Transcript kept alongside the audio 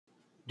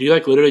Do you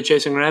like literally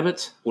chasing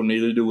rabbits? Well,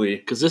 neither do we.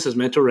 Because this is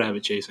Mental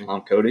Rabbit Chasing. I'm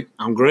Cody.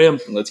 I'm Graham.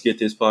 And let's get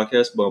this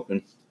podcast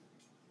bumping.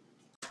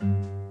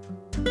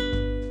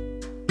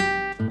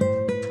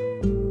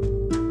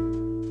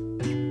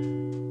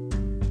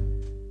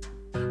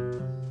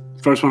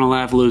 First one to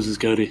laugh loses,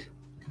 Cody.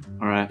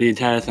 All right. The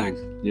entire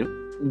thing. Yep.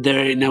 There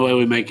ain't no way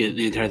we make it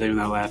the entire thing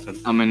without laughing.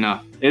 I mean,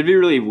 it'd be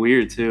really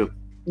weird, too.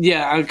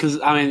 Yeah, because,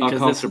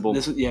 Uncomfortable.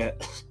 Yeah.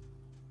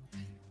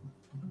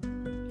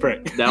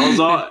 Frick. That was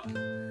all.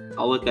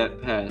 I'll let that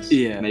pass.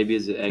 Yeah. Maybe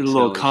as an exhale. A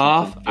little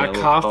cough. Yeah, I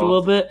coughed a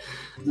little bit.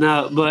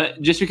 No,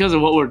 but just because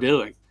of what we're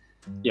doing.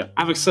 Yeah.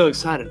 I'm so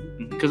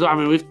excited. Because,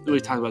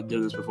 we've talked about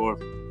doing this before.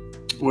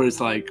 Where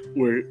it's like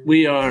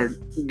we are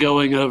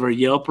going over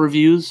Yelp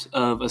reviews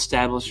of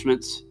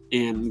establishments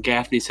in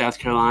Gaffney, South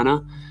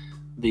Carolina,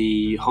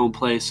 the home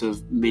place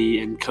of me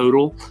and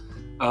Codal.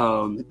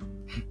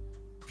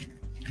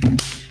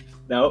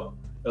 Nope.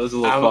 That was a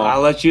little cough.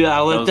 I'll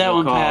let that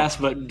one pass,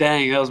 but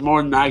dang, that was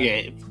more than I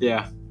gave.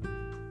 Yeah.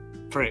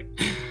 Frick.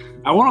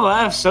 I want to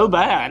laugh so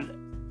bad.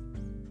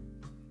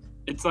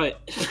 It's like...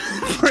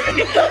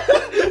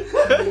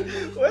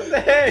 What the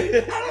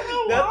heck? I don't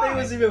know That why. thing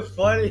was even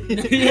funny.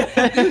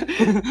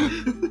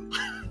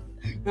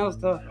 That was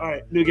tough. All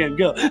right, new game,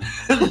 go.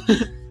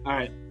 All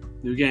right,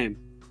 new game.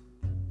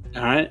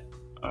 All right.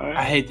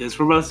 I hate this.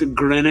 We're both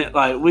grinning.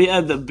 Like, we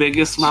have the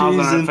biggest smiles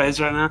on our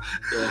face right now.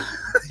 Yeah.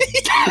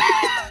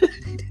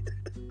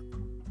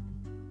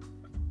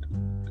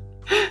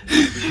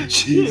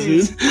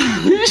 Jesus.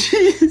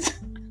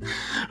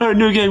 All right,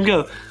 new game,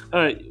 go. All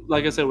right,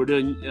 like I said, we're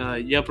doing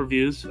Yelp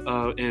reviews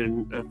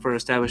for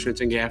establishments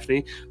in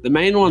Gaffney. The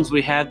main ones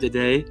we have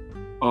today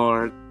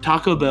are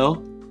Taco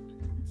Bell.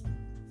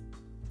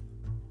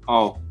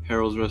 Oh,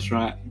 Harold's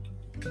Restaurant.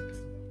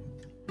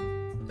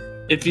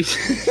 If you,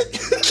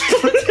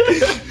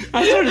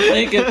 I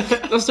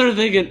started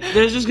thinking,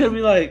 there's just gonna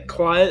be like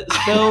quiet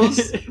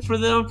spells for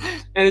them,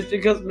 and it's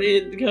because me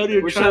and Cody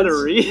are trying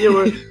to read. Yeah,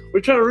 we're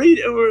trying to read,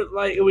 and we're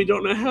like, we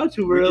don't know how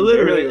to. We're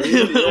illiterate.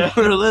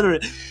 We're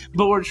illiterate,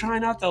 but we're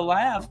trying not to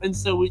laugh, and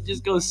so we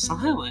just go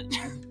silent.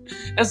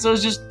 And so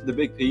it's just The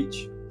Big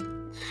Peach.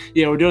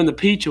 Yeah, we're doing the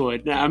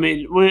Peachoid. I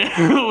mean,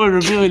 we're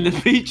reviewing the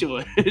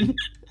Peachoid.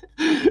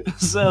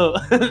 So.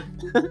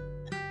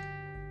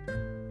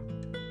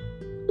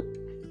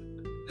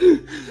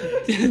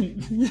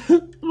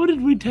 What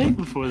did we take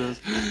before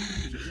this?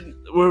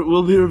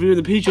 We'll be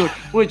reviewing the Peachoid,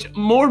 which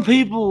more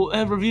people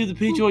have reviewed the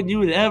Peachoid than you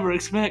would ever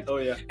expect. Oh,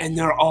 yeah. And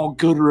they're all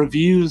good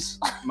reviews.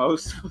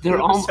 Most. They're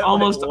almost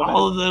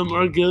all of them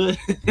are good.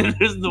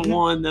 There's the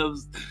one that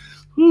was,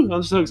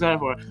 I'm so excited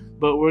for it.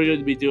 But we're going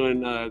to be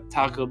doing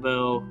Taco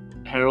Bell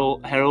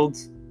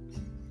Harold's.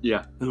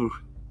 Yeah. Ooh.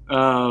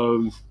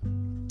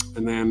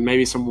 And then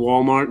maybe some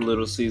Walmart.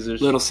 Little Caesars.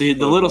 The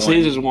Little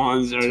Caesars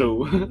ones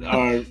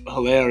are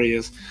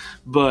hilarious.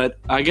 But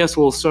I guess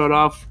we'll start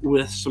off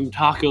with some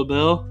Taco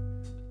Bell.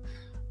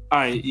 All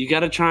right, you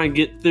got to try and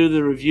get through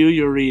the review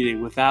you're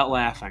reading without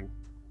laughing.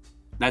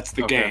 That's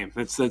the game.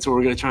 That's what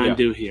we're going to try and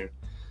do here.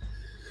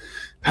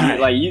 All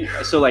right.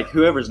 So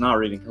whoever's not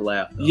reading can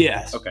laugh, though.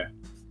 Yes. Okay.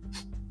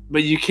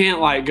 But you can't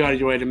go out of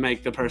your way to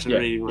make the person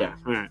reading laugh.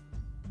 Yeah. All right.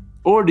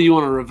 Or do you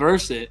want to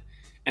reverse it?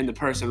 And the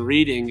person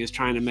reading is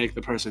trying to make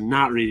the person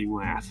not reading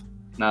laugh.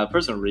 Now, the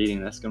person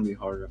reading, that's going to be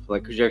harder.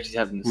 Because you're actually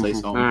having to say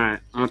something. All right,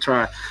 I'll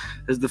try.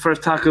 This is the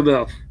first Taco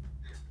Bell.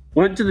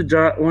 Went to the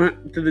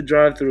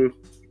drive-thru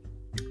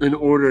and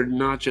ordered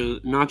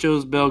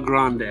nachos Bel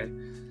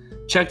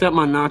Grande. Checked out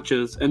my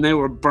nachos, and they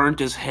were burnt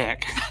as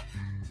heck.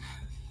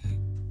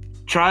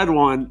 Tried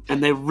one,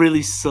 and they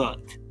really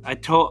sucked.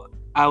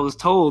 I was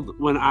told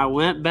when I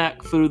went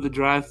back through the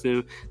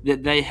drive-thru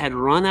that they had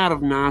run out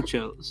of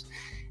nachos,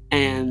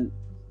 and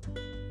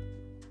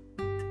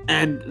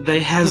they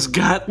has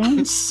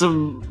gotten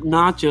some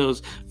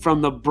nachos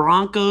from the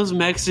Broncos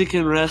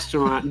Mexican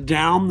restaurant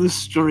down the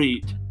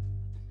street.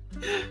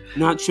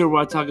 Not sure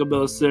why Taco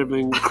Bell is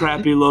serving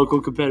crappy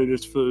local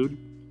competitors' food.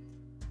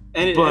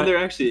 And there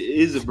actually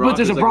is a Broncos. But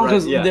there's a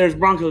Broncos. Right, yeah. There's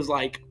Broncos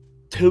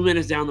 2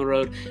 minutes down the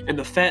road, and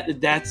the fact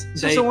that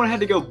someone had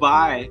to go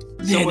buy.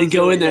 They had to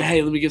go in there.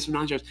 Hey, let me get some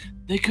nachos.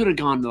 They could have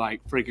gone to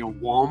freaking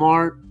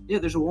Walmart. Yeah,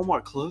 there's a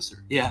Walmart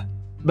closer. Yeah.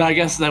 But I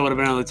guess they would have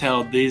been able to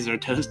tell these are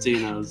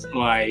Tostinos.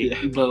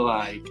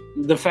 But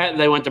the fact that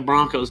they went to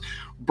Broncos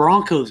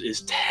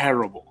is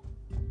terrible.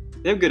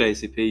 They have good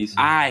ACPs.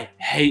 I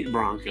hate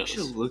Broncos. You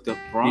should have looked up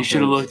Broncos. You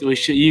should have looked.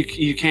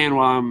 You can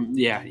while I'm.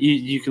 Yeah,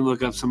 you can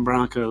look up some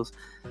Broncos.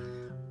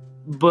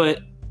 But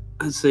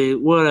let's see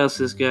what else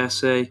this guy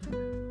say.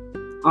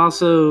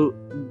 Also,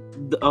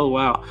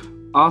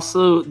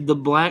 Also, the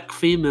black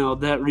female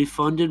that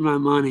refunded my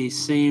money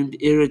seemed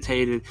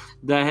irritated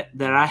that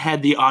I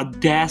had the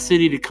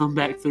audacity to come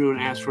back through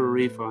and ask for a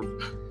refund.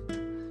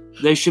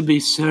 They should be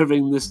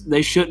serving this.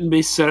 They shouldn't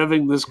be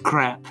serving this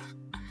crap.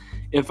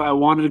 If I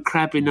wanted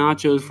crappy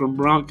nachos from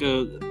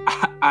Broncos,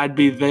 I'd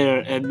be there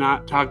and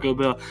not Taco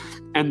Bell.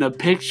 And the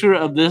picture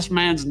of this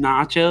man's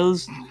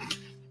nachos,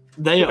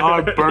 they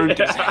are burnt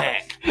as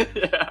heck.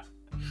 Yeah.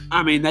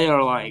 I mean, they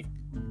are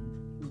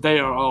They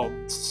are all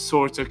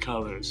sorts of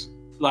colors.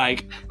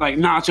 Like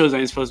nachos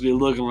ain't supposed to be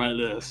looking like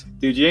this.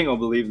 Dude, you ain't gonna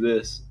believe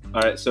this.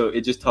 All right, so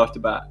it just talked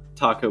about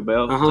Taco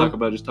Bell. Uh-huh. Taco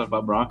Bell just talked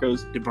about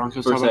Broncos. Did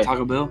Broncos For a talk about sec.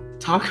 Taco Bell?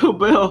 Taco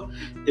Bell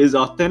is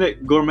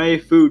authentic gourmet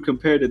food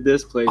compared to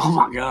this place. Oh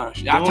my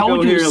gosh! Don't I told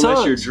go you here it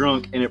unless you're sucks.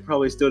 drunk, and it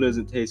probably still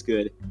doesn't taste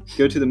good.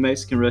 Go to the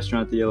Mexican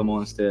restaurant at the Yellow Mall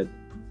instead.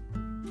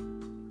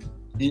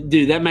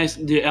 Dude,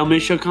 El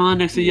Michoacan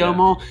next to Yellow Yeah.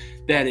 Mall,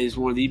 that is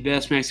one of the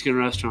best Mexican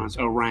restaurants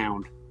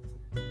around.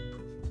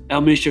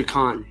 El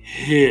Michoacan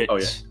hits. Oh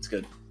yeah, it's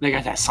good. They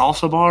got that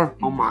salsa bar.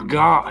 Oh my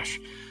gosh,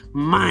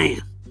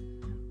 man,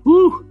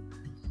 woo!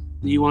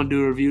 You want to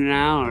do a review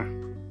now, or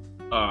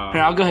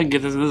here? I'll go ahead and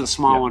get this. This is a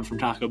small one from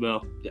Taco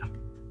Bell. Yeah.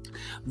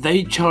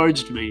 They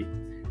charged me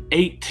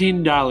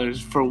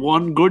 $18 for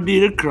one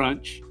gordita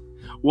crunch,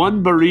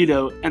 one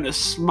burrito, and a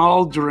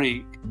small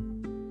drink.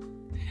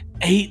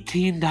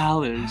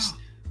 $18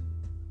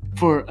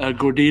 for a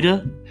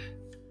gordita,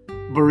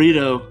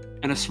 burrito,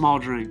 and a small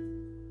drink.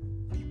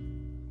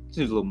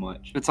 Seems a little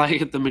much. It's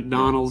like at the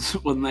McDonald's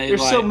when they There's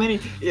like, so many.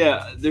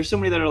 Yeah, there's so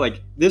many that are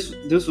like this.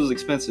 This was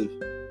expensive.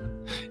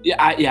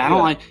 I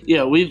don't like.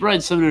 Yeah, we've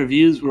read some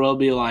reviews where it'll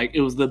be like,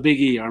 it was the Big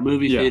E, our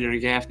movie Yeah. theater in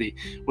Gaffney,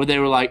 where they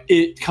were like,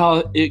 it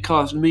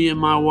cost me and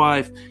my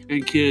wife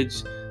and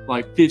kids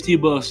like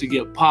 $50 to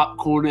get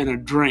popcorn and a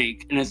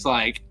drink, and it's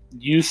like,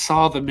 you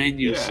saw the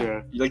menu,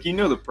 sir. Like you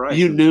know the price.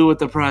 You knew what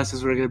the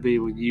prices were going to be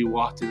when you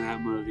walked in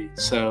that movie.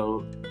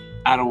 So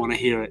I don't want to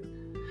hear it.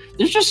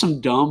 There's just some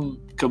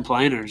dumb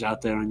complainers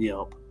out there on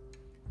Yelp,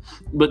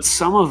 but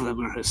some of them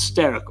are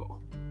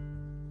hysterical.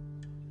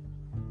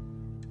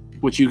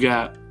 What you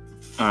got?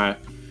 All right.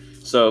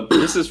 So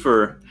this is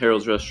for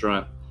Harold's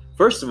Restaurant.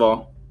 First of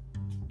all,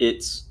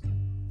 it's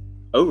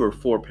over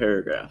 4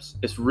 paragraphs.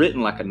 It's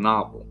written like a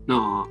novel.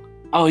 No.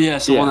 Oh yeah,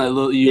 it's the one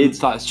that you It's-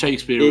 thought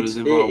Shakespeare was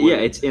involved yeah,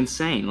 with. it's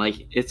insane.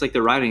 Like it's like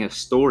they're writing a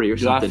story or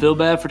Do I something. feel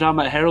bad for talking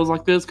about Harold's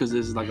like this because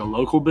this is like a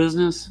local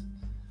business?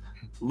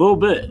 A little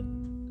bit,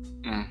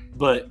 Eh.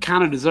 but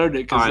kind of deserved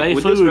it because All right, they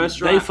with this food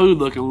restaurant-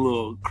 looking a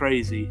little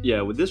crazy.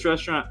 Yeah, with this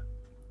restaurant,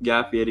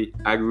 Guy Fieri,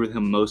 I agree with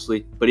him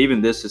mostly. But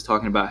even this is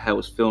talking about how it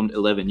was filmed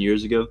 11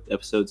 years ago.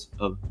 Episodes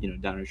of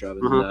Diners,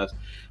 Drive-Ins, and Uh-huh. Dives.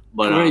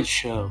 But Great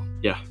show.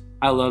 yeah.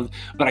 I love,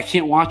 but I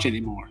can't watch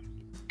anymore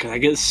because I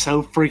get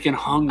so freaking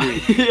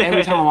hungry. Yeah.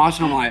 Every time I watch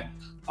it, I'm like,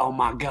 oh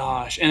my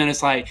gosh. And then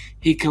it's like,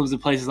 he comes to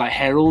places like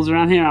Harold's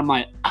around here. I'm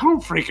like, I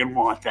don't freaking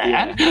want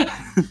that.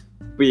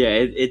 But yeah,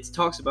 it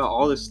talks about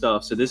all this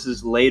stuff. So this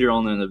is later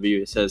on in the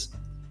review. It says,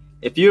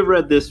 if you have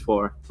read this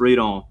far, read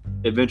on.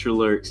 Adventure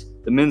lurks.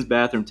 The men's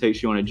bathroom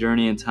takes you on a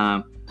journey in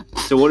time.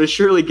 So what is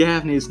surely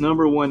Gaffney's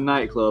 #1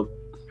 nightclub,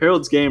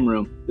 Harold's Game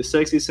Room. The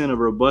sexy scent of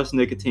robust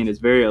nicotine is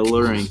very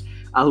alluring.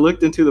 I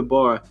looked into the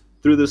bar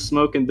through the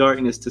smoke and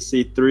darkness to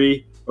see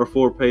 3 or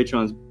 4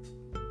 patrons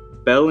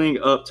bellying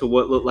up to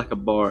what looked like a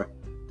bar.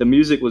 The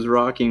music was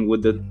rocking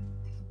with the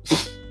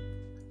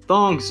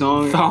thong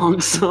song. Thong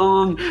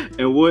song.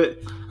 And what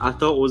I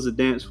thought was a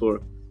dance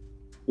floor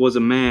was a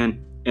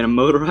man in a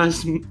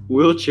motorized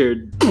wheelchair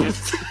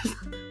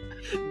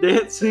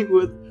dancing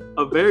with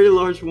a very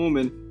large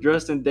woman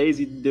dressed in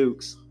Daisy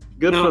Dukes.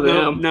 Good for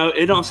them. No,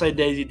 it don't say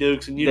Daisy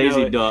Dukes, and you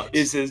Daisy know it. Ducks.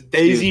 It says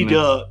Daisy Excuse me.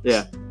 Ducks.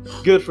 Yeah,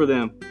 good for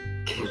them.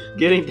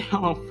 Getting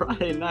down on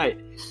Friday night.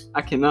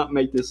 I cannot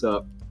make this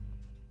up.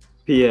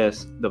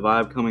 P.S. The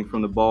vibe coming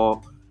from the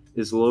ball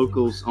is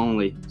locals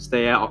only.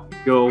 Stay out.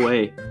 Go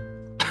away.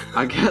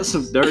 I got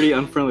some dirty,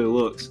 unfriendly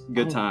looks.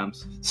 Good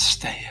times.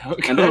 Stay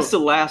out. And that's the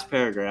last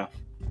paragraph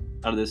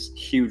out of this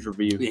huge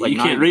review. Yeah, Like, you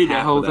not can't even read that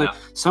half whole of thing.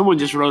 Someone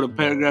just wrote a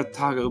paragraph to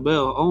Taco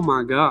Bell. Oh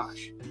my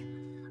gosh.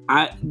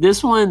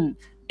 This one,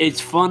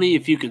 it's funny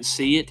if you can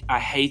see it. I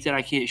hate that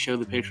I can't show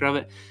the picture of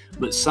it.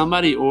 But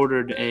somebody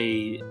ordered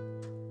a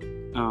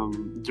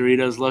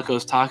Doritos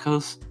Locos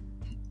Tacos.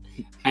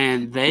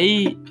 And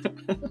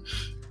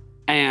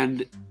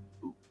and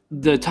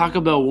the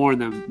Taco Bell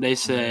warned them. They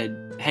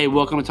said, hey,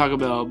 welcome to Taco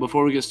Bell.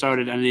 Before we get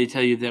started, I need to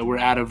tell you that we're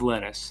out of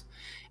lettuce.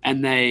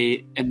 And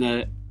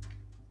the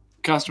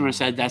customer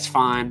said, that's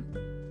fine.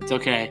 It's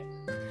okay.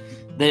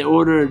 They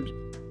ordered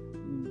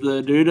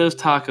the Doritos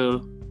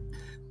taco,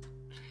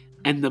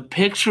 and the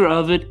picture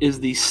of it is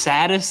the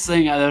saddest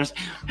thing I've ever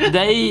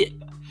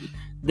seen.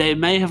 They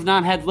may have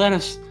not had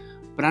lettuce,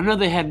 but I know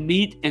they had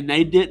meat, and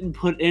they didn't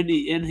put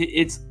any in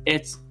it.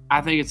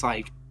 I think it's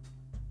like,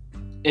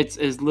 it's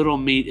as little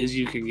meat as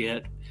you can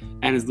get,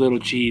 and as little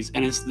cheese,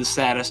 and it's the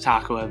saddest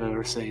taco I've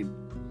ever seen.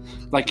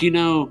 Like,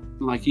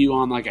 like you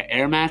on like an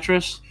air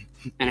mattress,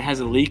 and it has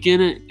a leak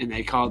in it, and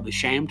they call it the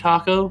shame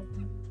taco.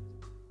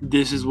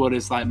 This is what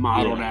it's like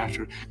modeled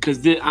after.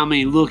 Because,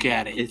 look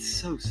at it. It's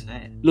so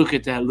sad. Look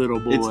at that little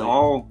boy. It's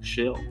all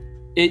shell.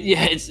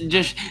 It's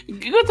just,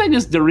 good thing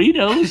it's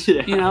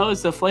Doritos. Yeah.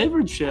 It's a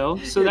flavored shell.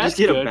 So that's just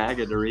get good. a bag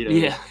of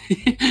Doritos. Yeah.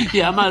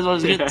 Yeah, I might as well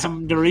just get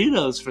some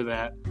Doritos for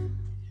that.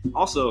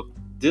 Also,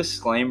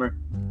 disclaimer,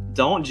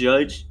 don't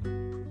judge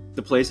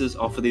the places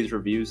off of these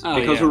reviews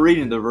because yeah. we're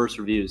reading the worst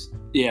reviews.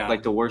 Yeah.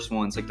 Like the worst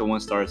ones, like the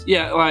 1 stars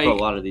yeah, like, for a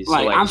lot of these.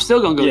 like, So, I'm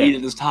still going to go yeah. eat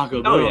at this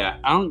Taco Bell. yeah.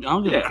 I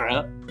don't give a Yeah.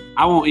 crap.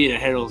 I won't eat at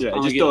Harold's. Yeah,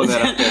 I'm just gonna throw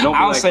that out there. Don't be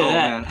I'll like, say "Oh,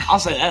 that. man." I'll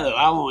say that though.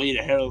 I won't eat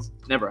at Harold's.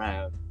 Never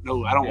have.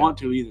 No, I don't Yeah. want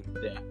to either.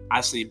 Yeah. I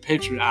saw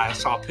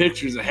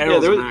pictures of Yeah,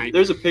 Harold's tonight.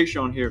 there's a picture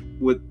on here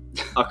with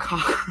a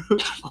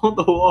cockroach on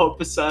the wall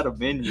beside a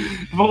menu.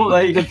 Well,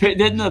 like,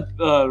 didn't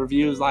the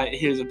reviews like,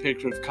 here's a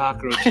picture of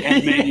cockroach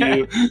and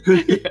menu?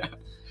 Yeah.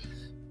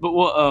 But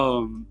what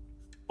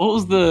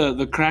was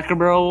the Cracker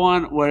Barrel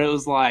one where it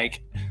was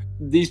like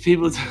these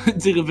people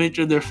took a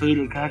picture of their food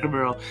at Cracker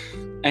Barrel,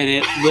 and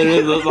it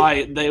literally looked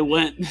like they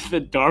went to the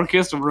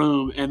darkest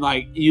room and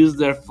like used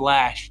their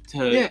flash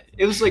to. Yeah,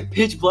 it was like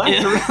pitch black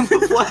Yeah. around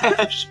the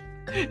flash.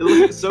 It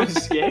looked so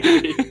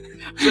scary.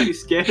 I was like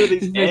scared of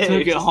these They eggs.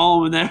 took it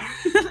home and they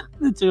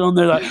took them.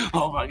 They're like,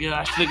 oh my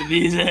gosh, look at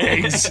these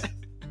eggs.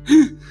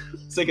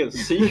 It's like a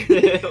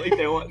secret. Like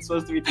they weren't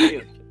supposed to be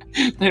taken.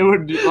 They were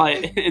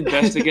like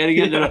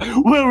investigating it. They're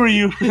like, where were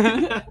you?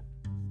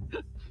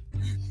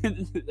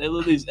 They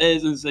looked at these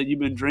eggs and said, "You've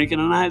been drinking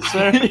tonight,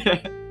 sir."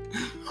 Yeah.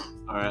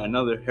 All right,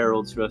 another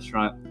Harold's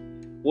restaurant.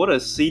 What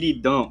a seedy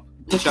dump.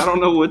 Which I don't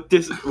know what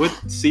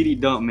seedy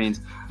dump means.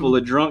 Full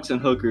of drunks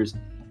and hookers.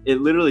 It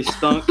literally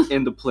stunk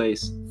in the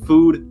place.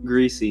 Food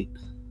greasy.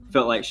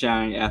 Felt like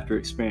showering after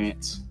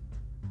experience.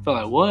 Felt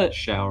like what?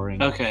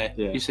 Showering. Okay,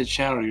 Yeah. you said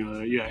showering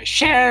earlier. You're like,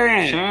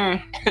 Sharon.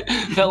 Sharon.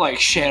 Felt like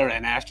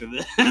Sharon after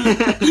this.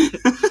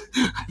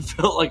 I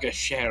felt like a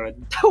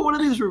Sharon. One of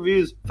these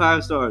reviews,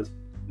 5 stars.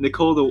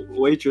 Nicole the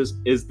waitress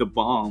is the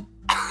bomb.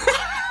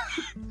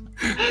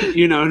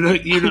 You know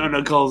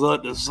Nicole's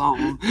up to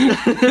something.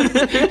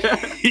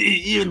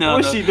 You know,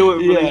 What's she doing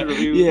for yeah, these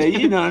reviews? Yeah,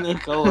 you know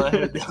Nicole out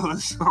here doing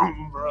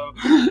something, bro.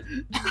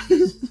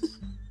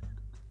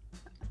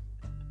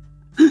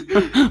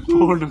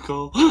 Poor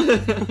Nicole.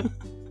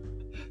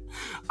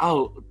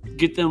 Oh,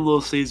 get them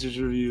Little Caesars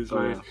reviews, Oh,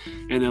 man,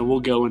 and then we'll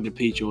go into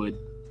Peachoid.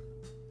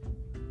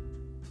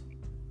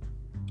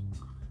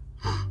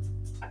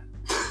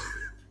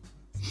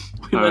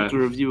 We All like right. to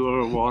review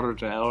our water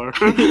tower.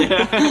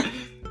 Yeah.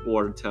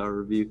 Water tower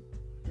review.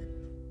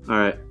 All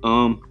right.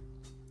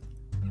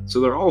 So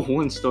they're all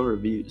 1-star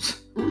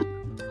reviews.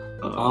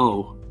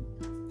 Oh,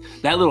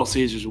 that Little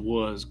Caesars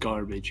was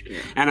garbage, Yeah.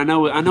 and I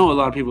know a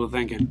lot of people are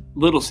thinking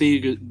Little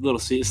Caesars.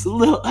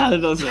 I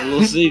don't say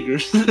Little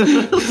Caesars.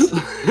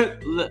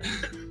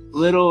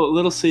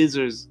 Little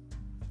Caesars.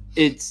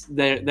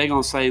 They're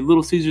gonna say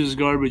Little Caesars is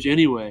garbage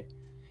anyway.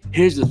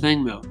 Here's the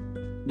thing though,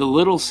 the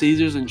Little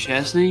Caesars in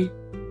Chesney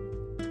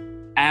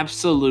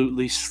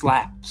absolutely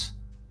slaps.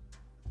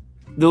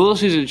 The Little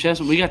Caesars in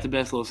Chesney, we got the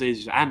best Little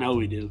Caesars. I know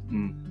we do.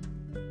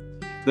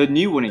 The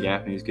new one in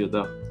Gaffney is good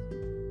though.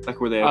 Like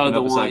where they open The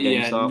up beside one,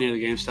 GameStop. near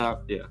the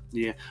GameStop. Yeah.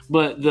 Yeah.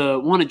 But the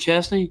one at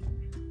Chesney,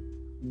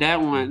 that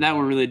one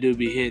really do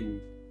be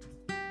hidden.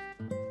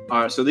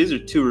 All right. So these are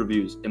 2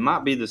 reviews. It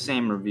might be the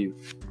same review.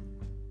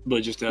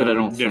 But just a But I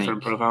don't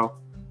different think. profile.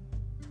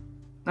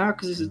 No,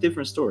 because it's a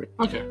different story.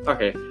 Okay.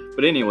 Okay.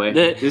 But anyway,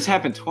 this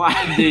happened twice.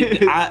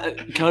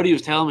 Cody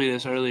was telling me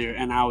this earlier,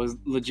 and I was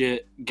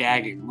legit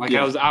gagging. Like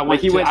Yeah. I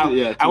went to the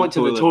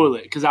toilet.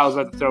 toilet because I was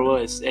about to throw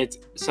up. It's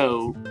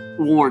so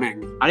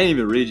warning. I didn't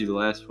even read you the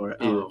last part.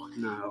 either. Oh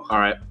no. All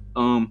right.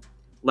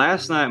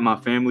 Last night my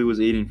family was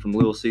eating from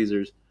Little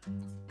Caesars,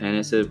 and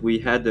it said we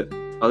had to.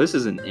 Oh, this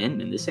is an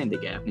Inman. This ain't the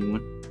Gaffney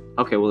one.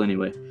 Okay. Well,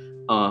 anyway,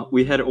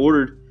 we had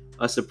ordered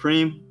a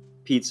supreme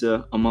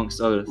pizza amongst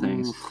other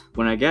things. Oof.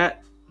 When I got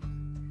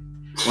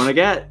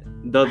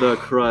the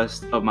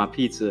crust of my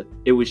pizza,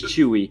 it was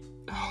chewy.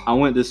 I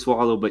went to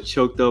swallow, but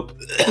choked up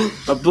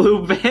a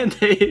blue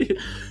Band-Aid.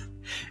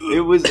 It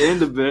was in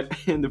the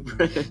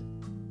bread.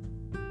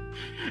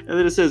 And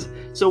then it says,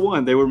 so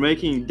 1, they were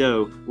making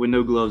dough with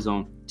no gloves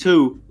on.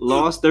 2,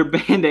 lost their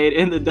Band-Aid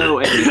in the dough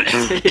and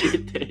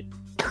ate it.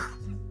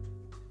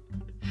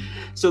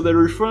 So they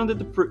refunded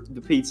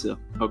the pizza.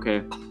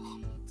 Okay.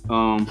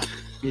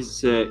 He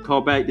said,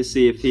 call back to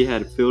see if he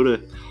had filled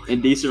a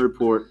indecent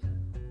report.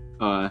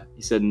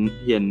 He said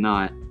he had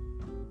not.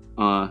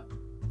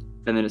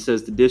 And then it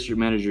says the district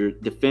manager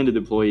defended the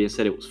employee and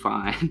said it was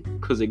fine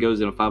because it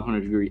goes in a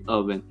 500-degree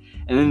oven.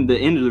 And then at the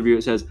end of the review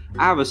it says,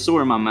 I have a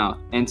sore in my mouth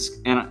and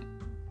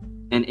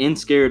in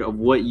scared of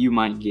what you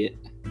might get.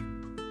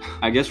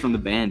 I guess from the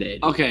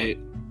Band-Aid. Okay.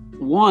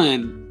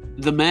 1,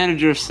 the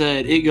manager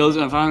said it goes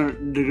in a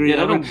 500-degree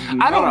Yeah, oven.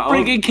 I don't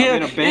freaking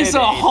care. It's a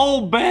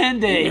whole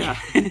Band-Aid. Yeah.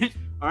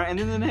 All right, and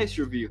then the next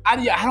review. I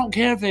don't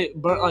care if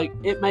it burn, like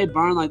it may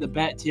burn like the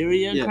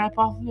bacteria and Yeah. crap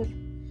off of it,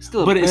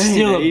 Still, but it's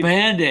still a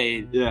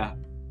Band-Aid. Yeah.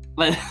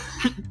 Like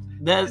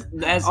that's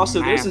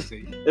Also,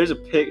 nasty. there's a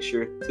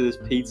picture to this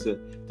pizza,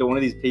 to one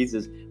of these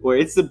pizzas, where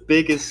it's the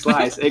biggest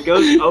slice. It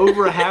goes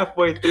over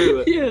halfway through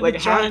it. Yeah, like the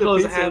half the triangle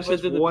is pizza half is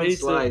just into the one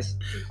pizza. slice.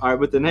 All right,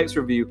 but the next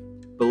review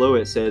below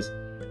it says,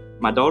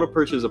 my daughter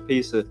purchased a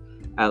pizza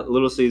at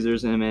Little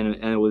Caesars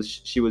and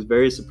she was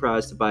very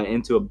surprised to buy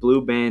into a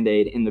blue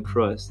Band-Aid in the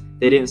crust.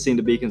 They didn't seem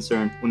to be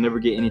concerned. We'll never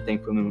get anything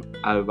from them.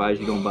 I advise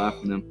you don't buy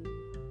from them.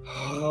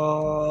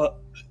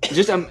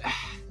 Just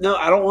No,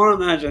 I don't want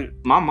to imagine.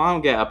 my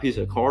mom got a piece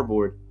of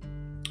cardboard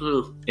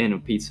Oh, in a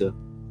pizza.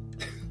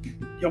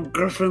 your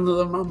girlfriend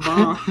with my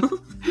mom.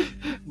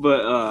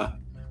 But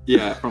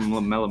yeah,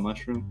 from Mellow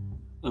Mushroom.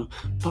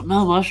 But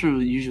Mellow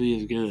Mushroom usually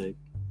is good.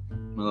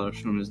 Mellow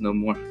Mushroom is no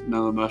more.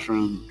 Mellow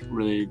Mushroom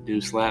really do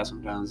slap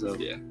sometimes though.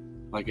 Yeah.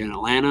 Like in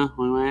Atlanta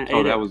when we went.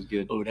 Oh, that was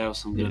good. Oh, that was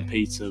some good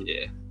pizza.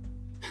 Yeah.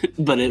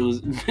 But it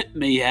was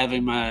me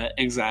having my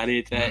anxiety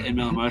attack in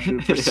Mellow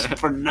Mushroom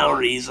for no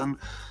reason.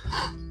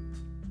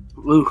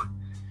 Ooh.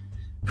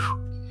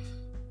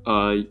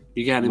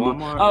 You got any more?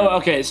 Oh,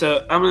 okay.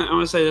 So I'm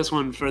gonna say this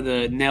one for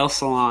the nail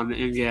salon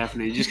in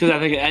Gaffney, just because I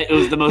think it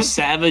was the most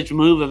savage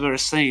move I've ever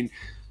seen.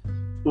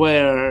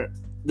 Where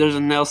there's a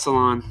nail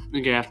salon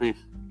in Gaffney,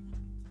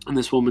 and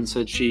this woman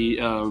said she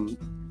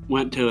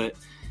went to it,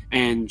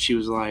 and she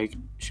was like,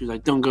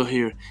 "Don't go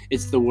here.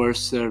 It's the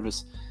worst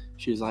service."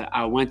 She was like,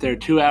 "I went there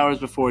 2 hours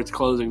before its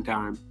closing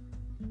time."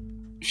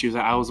 She was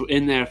like, "I was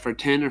in there for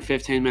 10 or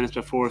 15 minutes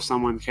before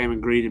someone came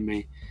and greeted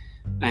me."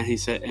 And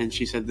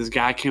she said, this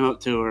guy came up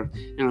to her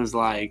and was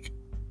like,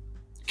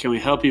 "Can we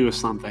help you with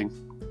something?"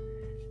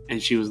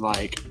 And she was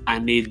like, "I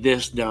need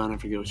this done." I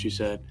forget what she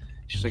said.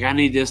 She was like, "I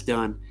need this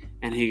done."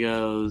 And he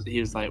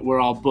was like, "We're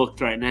all booked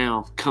right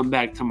now. Come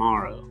back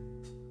tomorrow."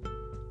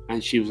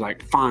 And she was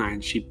like,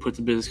 "Fine." She put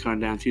the business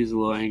card down. She was a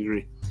little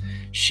angry.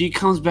 She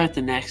comes back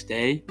the next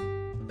day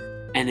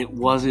and it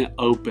wasn't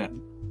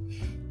open.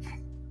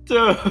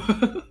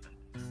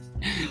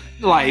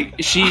 Like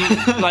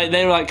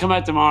they were like, "Come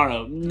back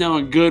tomorrow,"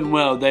 knowing good and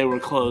well they were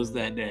closed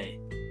that day.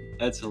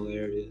 That's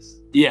hilarious.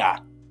 Yeah.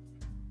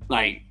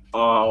 Like,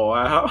 oh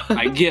wow.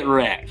 Like, get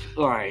wrecked.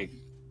 Like,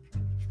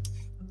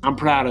 I'm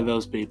proud of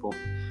those people.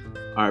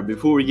 All right,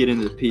 before we get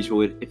into the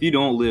Peachwood, if you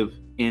don't live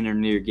in or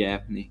near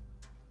Gaffney,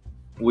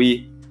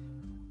 we're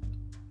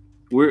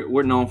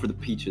known for the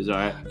peaches, all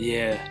right?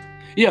 Yeah,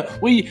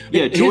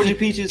 Georgia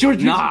peaches.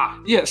 Nah.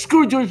 Yeah,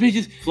 screw Georgia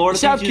peaches. Florida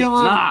South peaches.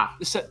 Carolina.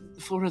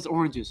 Florida's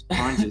oranges.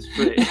 Oranges.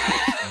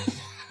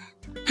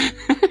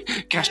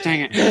 Gosh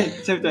dang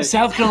it.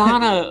 South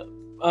Carolina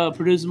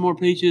produces more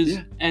peaches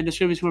and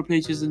distributes more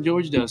peaches than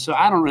Georgia does. So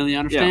I don't really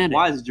understand it.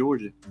 Why is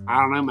Georgia? I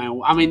don't know,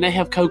 man. I mean, they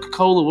have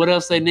Coca-Cola. What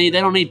else they need? They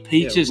don't need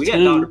peaches we too.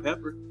 got Dr.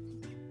 Pepper.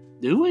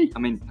 Do we? I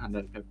mean, not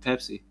Dr. Pepper,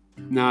 Pepsi.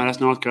 No, that's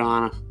North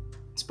Carolina.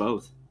 It's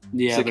both.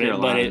 Yeah,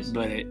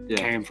 but it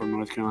came from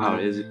North Carolina. Oh,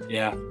 is it?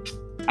 Yeah.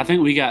 I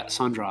think we got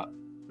Sundrop.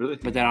 Really?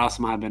 But that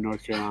also might have been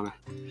North Carolina.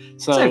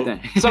 So, same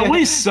thing. So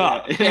we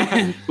suck.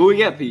 But we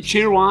got peach.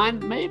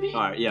 Cheerwine, maybe?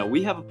 All right, yeah,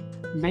 we have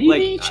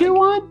maybe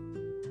Cheerwine?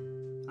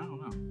 I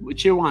don't know. Well,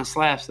 Cheerwine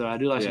slaps though. I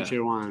do like some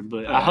Cheerwine,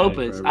 but I hope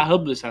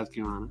it's South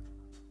Carolina.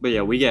 But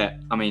yeah, we got,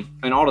 I mean,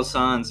 and all the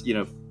signs,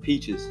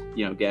 peaches,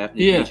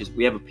 Gaffney peaches.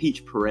 We have a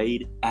peach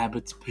parade.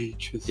 Abbott's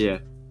peaches. Yeah.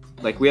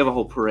 Like, we have a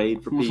whole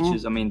parade for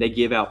peaches. I mean, they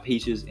give out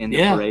peaches in the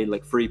parade,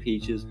 like free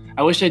peaches.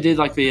 I wish they did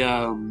like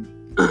the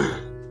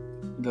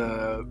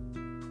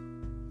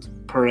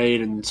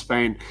parade in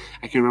Spain.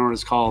 I can't remember what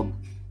it's called,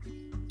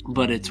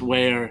 but it's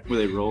where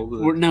they roll.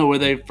 Where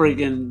they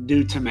freaking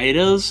do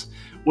tomatoes.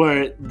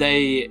 Where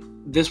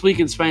this week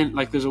in Spain,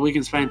 like there's a week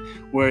in Spain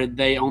where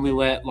they only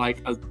let I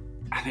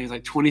think it's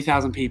like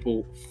 20,000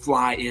 people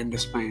fly into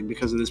Spain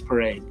because of this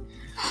parade.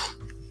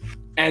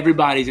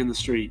 Everybody's in the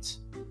streets.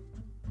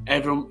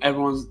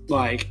 Everyone's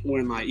like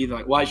wearing like either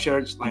like white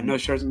shirts, like no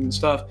shirts and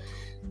stuff.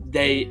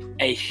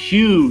 A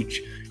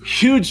huge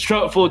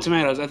truck full of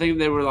tomatoes. I think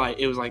it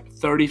was like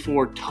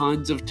 34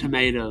 tons of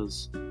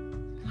tomatoes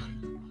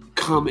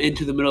come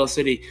into the middle of the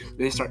city.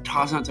 They start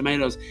tossing out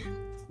tomatoes.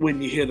 When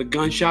you hear the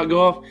gunshot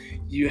go off,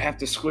 you have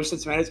to squish the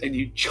tomatoes and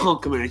you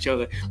chunk them at each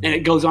other, and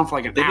it goes on for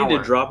like an hour. They need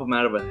to drop them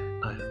out of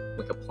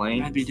a plane.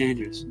 That'd be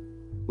dangerous.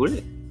 Would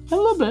it? A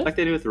little bit. Like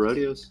they do with the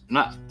rodeos.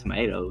 Not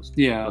tomatoes.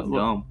 Yeah. But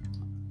gum.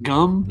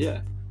 Gum?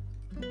 Yeah.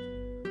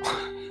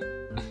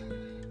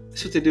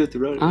 That's what they do at the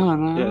rodeo. Oh,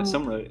 no. Yeah,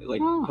 some rodeo. Like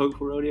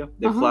Hopeful Rodeo.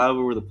 They fly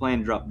over with a plane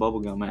and drop bubble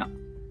gum out.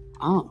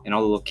 Oh. And all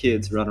the little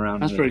kids run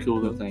around. That's pretty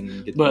cool, though. Thing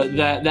and get but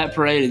that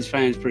parade in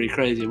Spain is pretty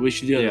crazy. We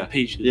should do it with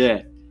peaches.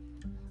 Yeah.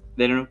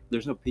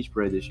 There's no peach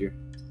parade this year.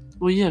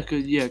 Well, yeah,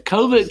 because,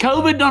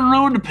 COVID done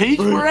ruin the peach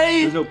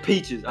parade. There's no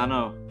peaches, I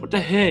know. What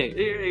the heck?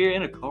 You're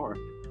in a car.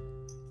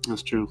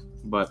 That's true.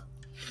 But,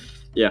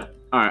 yeah.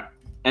 All right.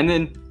 And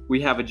then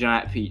we have a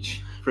giant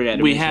peach.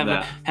 We have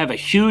a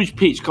huge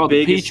peach called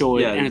the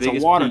Peachoid, and it's a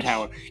water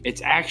tower.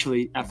 It's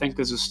actually, I think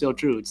this is still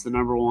true, it's the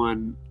number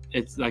one,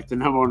 it's like the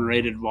number one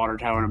rated water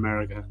tower in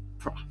America.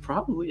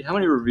 Probably. How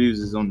many reviews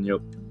is on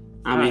Yelp?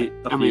 I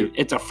mean,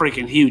 it's a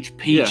freaking huge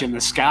peach in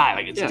the sky.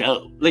 Like, it's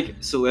dope. Like,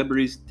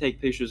 celebrities take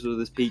pictures of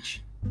this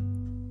peach.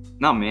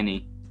 Not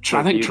many.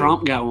 I think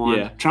Trump got one.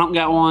 Yeah. Trump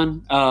got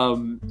one.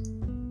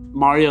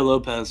 Mario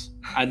Lopez.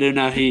 I do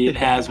know he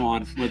has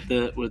one with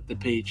the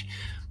peach.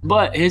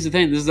 But here's the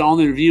thing. This is the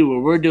only review where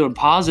we're doing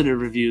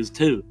positive reviews,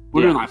 too.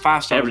 We're doing, like,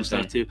 5-star and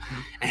stuff, too.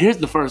 And here's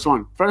the first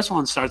one. First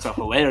one starts off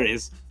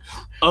hilarious.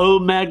 Oh,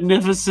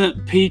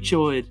 magnificent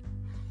Peachoid.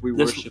 We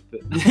worship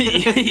it.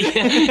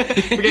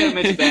 Forgot to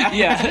mention that.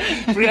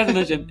 Yeah, forgot to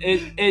mention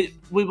it.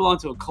 We belong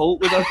to a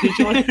cult with our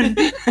Peachoid.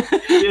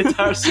 The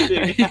entire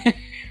city.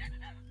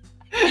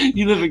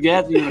 You live in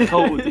Gaffney, you're in a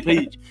cult with the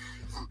peach.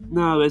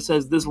 No, it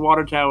says this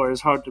water tower is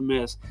hard to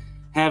miss.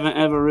 haven't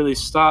ever really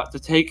stopped to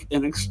take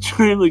an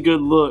extremely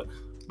good look,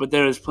 but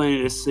there is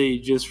plenty to see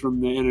just from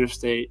the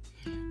interstate.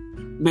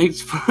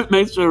 Makes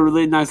for a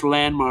really nice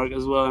landmark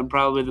as well, and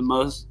probably the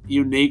most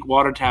unique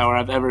water tower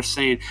I've ever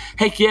seen.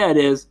 Heck yeah, it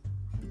is.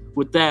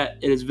 With that,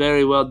 it is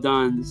very well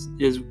done.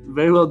 It is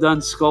very well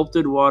done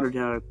sculpted water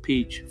tower.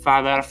 Peach,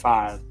 5 out of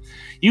 5.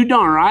 You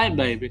darn right,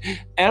 baby.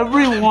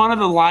 Every one of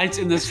the lights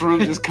in this room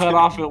just cut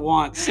off at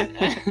once.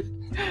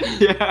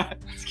 Yeah,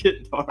 it's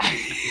getting dark.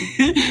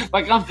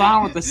 Like, I'm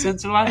fine with the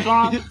sensor lights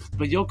on,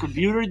 but your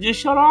computer just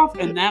shut off,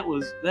 and that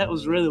was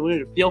really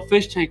weird. If your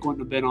fish tank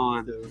wouldn't have been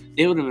on,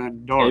 it would have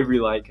been dark. Every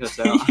light cuts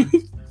out.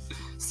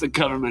 It's the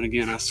government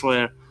again, I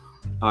swear.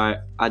 All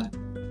right,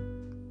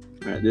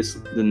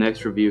 the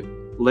next review.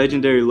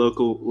 Legendary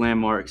local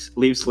landmarks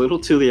leaves little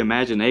to the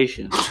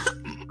imagination.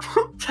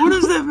 What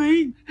does that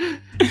mean?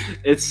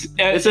 It's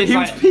a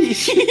huge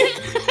peach.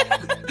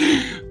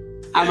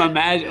 I'm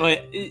imagining.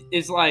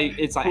 It's like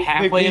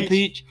halfway a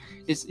peach.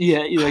 It's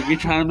like you're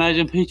trying to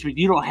imagine a peach, but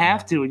you don't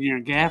have to when you're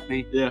in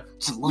Gaffney. Yeah,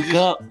 just look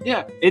up.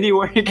 Yeah,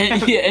 anywhere.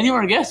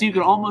 Anywhere in Gaffney, you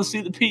can almost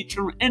see the peach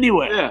from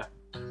anywhere.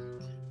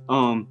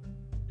 Yeah.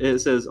 It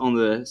says on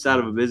the side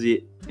of a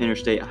busy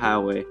interstate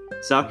highway,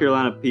 South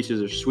Carolina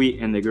peaches are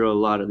sweet and they grow a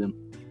lot of them.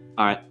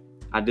 All right,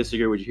 I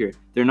disagree with you here.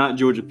 They're not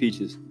Georgia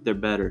peaches. They're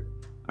better.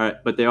 All right,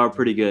 but they are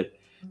pretty good.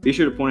 Be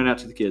sure to point it out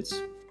to the kids.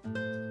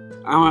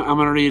 I'm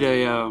gonna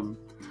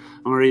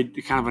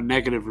read kind of a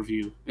negative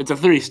review. It's a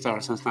 3-star,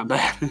 so it's not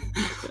bad.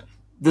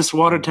 This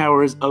water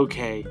tower is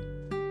okay.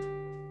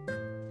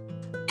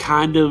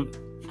 Kind of.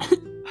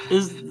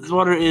 This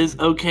water is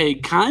okay,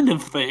 kind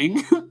of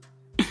thing.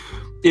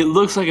 It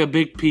looks like a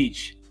big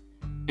peach,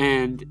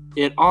 and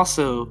it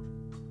also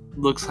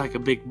looks like a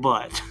big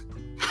butt.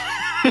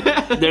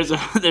 There's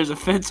a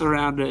fence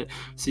around it,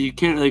 so you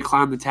can't really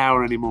climb the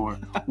tower anymore.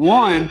 Who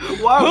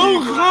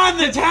climbed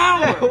the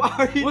tower?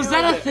 Yeah, was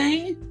that a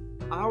thing?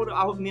 I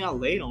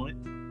laid on it.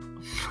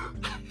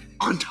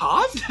 On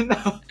top?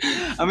 No.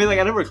 I mean, like,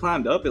 I never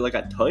climbed up it. Like,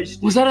 I touched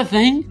it. Was that a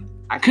thing?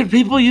 Could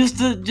people used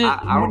to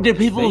did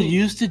people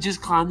used to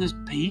just climb this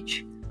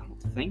peach? I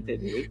don't think they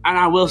did. And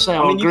I will say,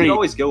 I'll agree. You could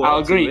always go. I'll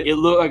agree. It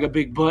looked like a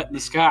big butt in the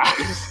sky.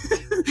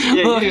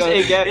 It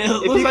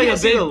looks like a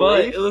big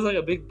butt. It looks like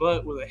a big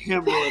butt with a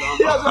hemorrhoid on.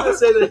 Yeah, I was about to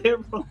say the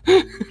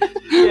hemorrhoid.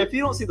 Yeah, if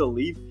you don't see the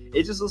leaf,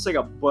 it just looks like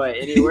a butt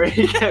anywhere.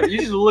 You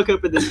just look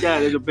up at the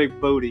sky. There's a big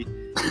booty.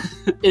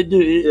 It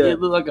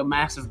looked like a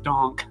massive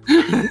donk.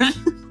 And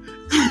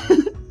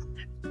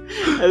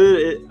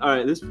then all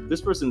right,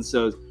 this person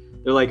says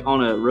they're like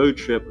on a road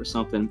trip or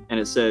something, and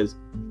it says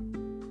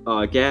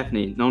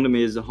Gaffney, known to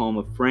me as the home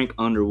of Frank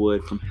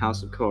Underwood from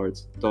House of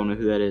Cards. Don't know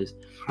who that is.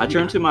 I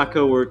turned to my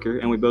coworker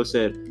and we both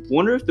said,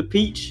 "Wonder if the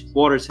Peach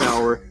Water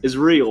Tower is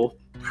real."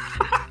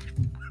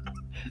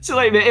 So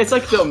like, it's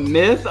like the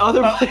myth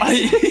otherwise.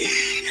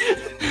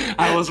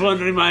 I was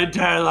wondering my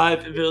entire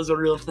life if it was a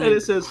real thing. And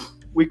it says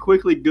we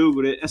quickly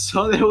Googled it and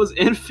saw that it was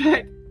in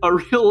fact a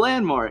real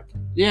landmark.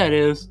 Yeah, it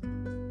is.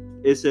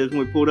 It says when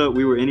we pulled up,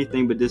 we were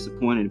anything but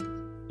disappointed.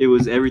 It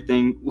was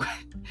everything.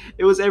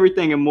 It was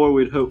everything and more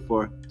we'd hoped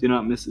for. Do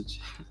not miss a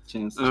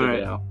chance to check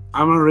it out.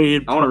 I'm gonna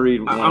read. I want to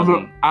read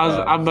one.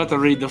 I'm about to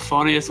read the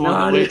funniest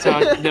one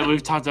that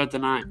we've talked about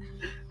tonight,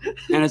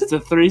 and it's the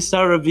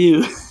 3-star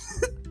review,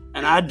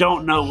 and I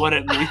don't know what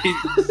it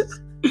means.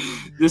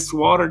 This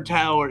water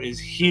tower is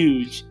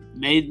huge.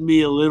 Made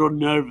me a little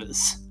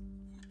nervous.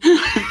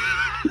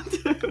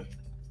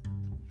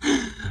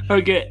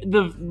 Okay,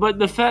 but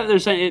the fact they're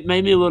saying it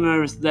made me a little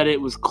nervous that it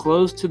was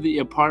close to the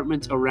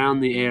apartments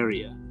around the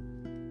area.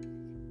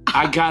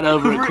 I got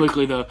over it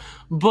quickly though.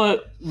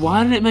 But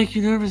why did it make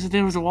you nervous that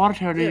there was a water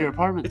tower near your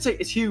apartment?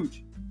 It's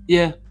huge.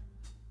 Yeah.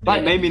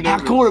 Like, it made me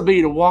nervous. How cool would it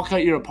be to walk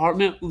out your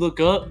apartment, look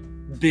up,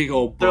 big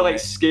old butt. They're like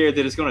scared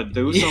that it's gonna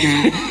do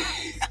something.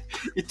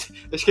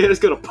 They're scared it's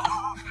gonna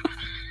pop.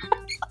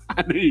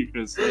 I knew you were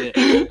gonna say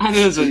it. I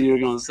knew that's what you were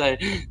gonna say.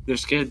 They're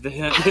scared of the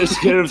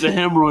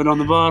hemorrhoid on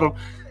the bottom.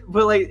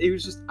 But like, it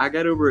was just, I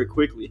got over it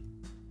quickly.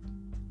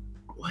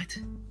 What?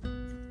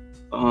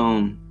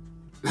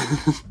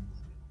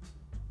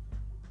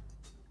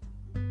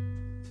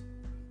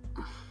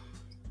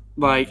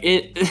 Like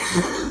it.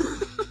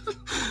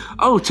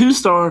 Oh,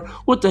 2-star.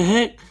 What the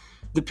heck?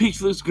 The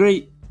peach looks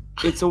great.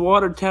 It's a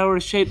water tower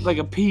shaped like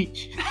a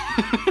peach.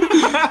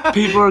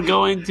 People are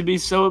going to be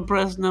so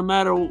impressed no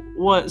matter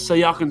what, so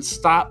y'all can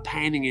stop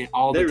painting it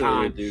all the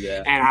time. Really do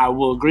that. And I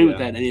will agree with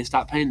that. They need to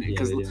stop painting it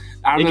because it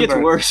gets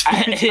worse.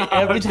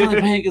 Every time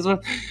they paint it gets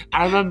worse.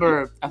 I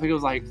remember, I think it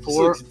was like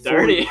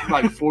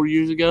 4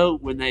 years ago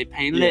when they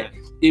painted it.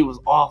 It was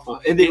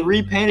awful. And they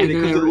repainted it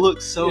because it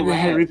looked so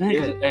bad. They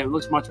repainted it, and it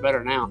looks much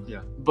better now.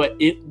 Yeah. But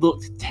it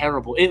looked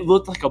terrible. It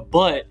looked like a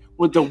butt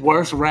with the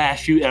worst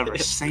rash you ever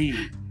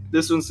seen.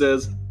 This one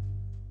says,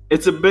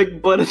 "It's a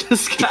big butt in the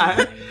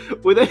sky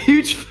with a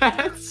huge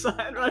fat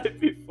sign right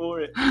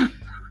before it.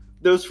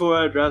 Those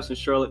 4-hour drives from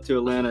Charlotte to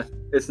Atlanta.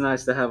 It's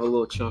nice to have a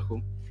little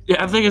chuckle."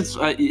 Yeah, I think it's.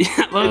 It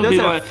does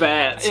have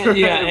Fats.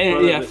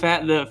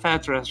 Fat. The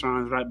Fats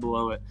restaurant is right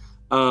below it.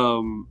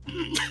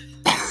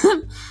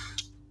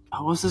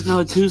 Oh, what's this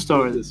number 2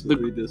 star? Read this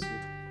one. Read this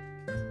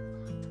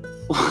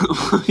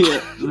one.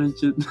 Yeah,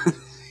 mention.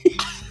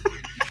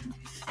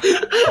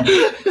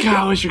 God,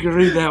 I wish you could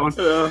read that one.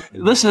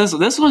 Listen,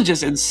 this one's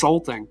just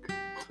insulting.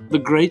 The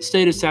great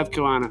state of South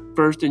Carolina,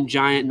 first in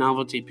giant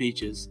novelty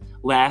peaches,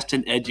 last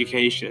in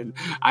education.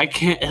 I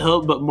can't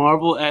help but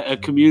marvel at a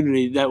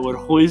community that would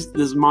hoist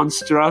this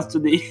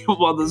monstrosity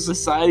while the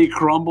society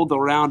crumbled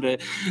around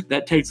it.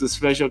 That takes a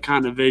special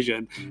kind of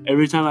vision.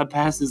 Every time I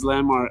pass this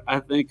landmark, I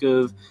think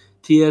of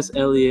T.S.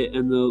 Eliot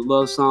and the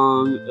love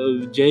song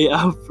of J.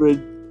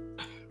 Alfred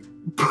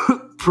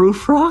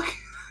Prufrock.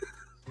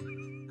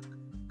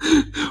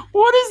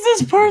 What is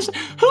this person?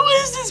 Who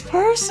is this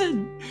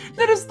person?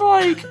 That is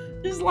like,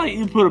 it's like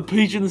you put a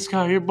peach in the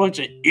sky, you're a bunch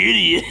of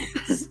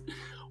idiots.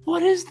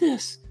 What is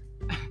this?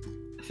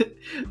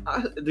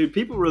 Dude,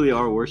 people really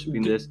are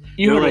worshiping this.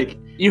 You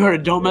heard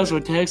of Don't Mess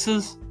with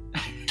Texas?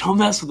 Don't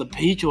mess with the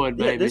peachoid,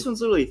 baby. Yeah, this one's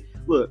literally,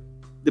 look,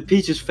 the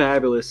peach is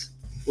fabulous.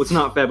 What's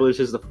not fabulous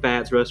is the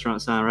Fats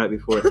restaurant sign right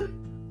before it.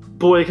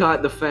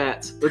 Boycott the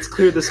Fats. Let's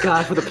clear the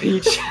sky for the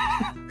peach.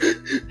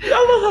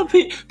 I love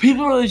how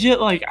people are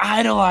legit like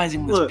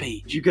idolizing this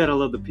peach. You gotta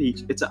love the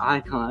peach. It's an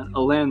icon, a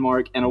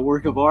landmark, and a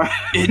work of art.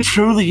 It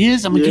truly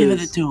is. I'm gonna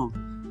give it to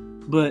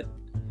him. But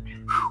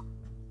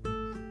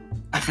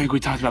I think we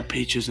talked about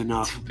peaches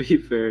enough. To be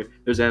fair,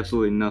 there's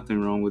absolutely nothing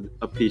wrong with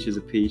a peach is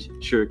a peach.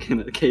 Sure, it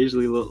can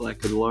occasionally look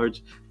like a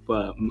large,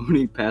 but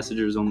mooning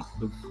passengers on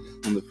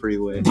the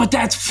freeway. But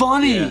that's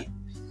funny. Yeah.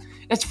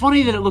 It's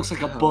funny that it looks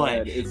like a butt.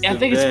 I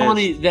think it's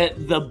funny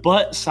that the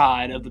butt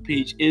side of the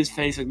peach is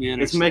facing the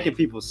interstate. It's making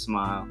people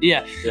smile.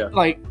 Yeah.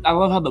 Like, I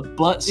love how the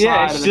butt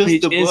side of the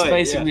peach is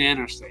facing the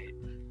interstate.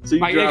 So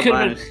you like,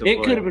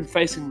 it could have been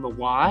facing the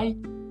Y,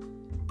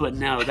 but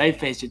no, they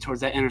faced it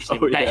towards that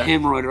interstate with that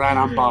hemorrhoid right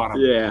on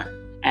bottom. Yeah.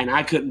 And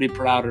I couldn't be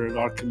prouder of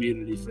our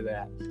community for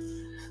that.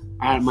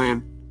 All right,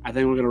 man. I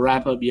think we're going to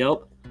wrap up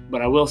Yelp,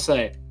 but I will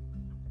say,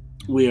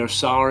 we are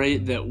sorry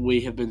that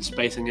we have been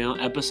spacing out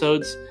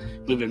episodes.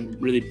 We've been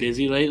really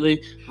busy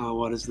lately. Oh,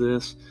 what is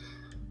this?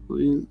 But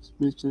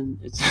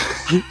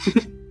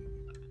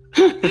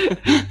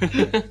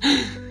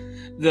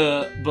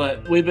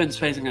we've been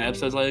spacing out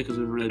episodes lately because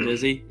we've been really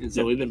busy, and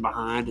so we've been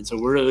behind, and so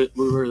we're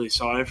really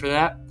sorry for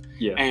that.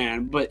 Yeah.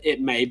 But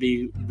it may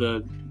be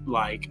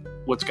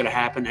what's going to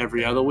happen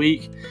every other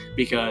week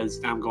because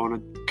I'm going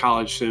to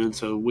college soon,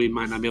 so we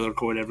might not be able to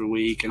record every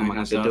week. And I'm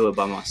going to have to do it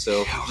by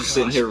myself. Just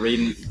sitting here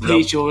reading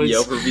Peachoids.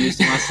 Yelp reviews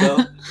to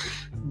myself.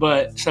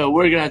 But so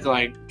we're going to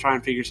have to try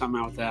and figure something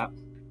out with that.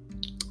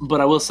 But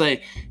I will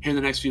say, here in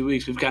the next few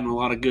weeks, we've gotten a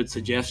lot of good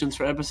suggestions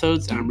for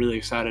episodes, and I'm really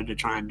excited to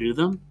try and do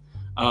them.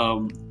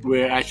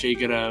 We're actually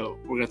we're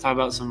gonna talk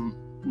about some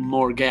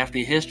more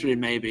Gaffney history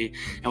maybe,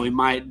 and we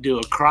might do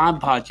a crime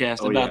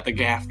podcast about the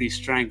Gaffney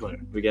Strangler.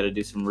 We got to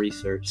do some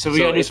research. So we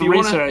got to do some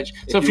research.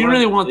 So if you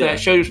really want that,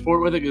 show your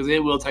support with it because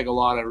it will take a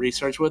lot of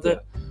research with it.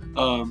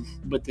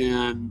 But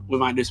then we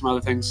might do some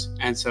other things,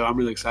 and so I'm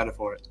really excited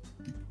for it.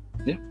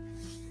 Yeah.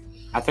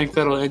 I think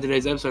that'll end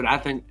today's episode. I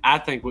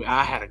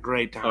had a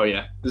great time. Oh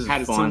yeah, this is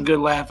had fun. Some good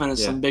laughing and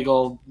some big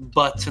old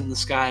butts in the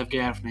sky of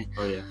Gaffney.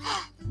 Oh yeah.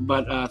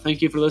 But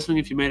thank you for listening.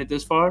 If you made it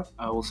this far,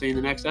 we'll see you in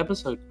the next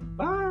episode.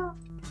 Bye.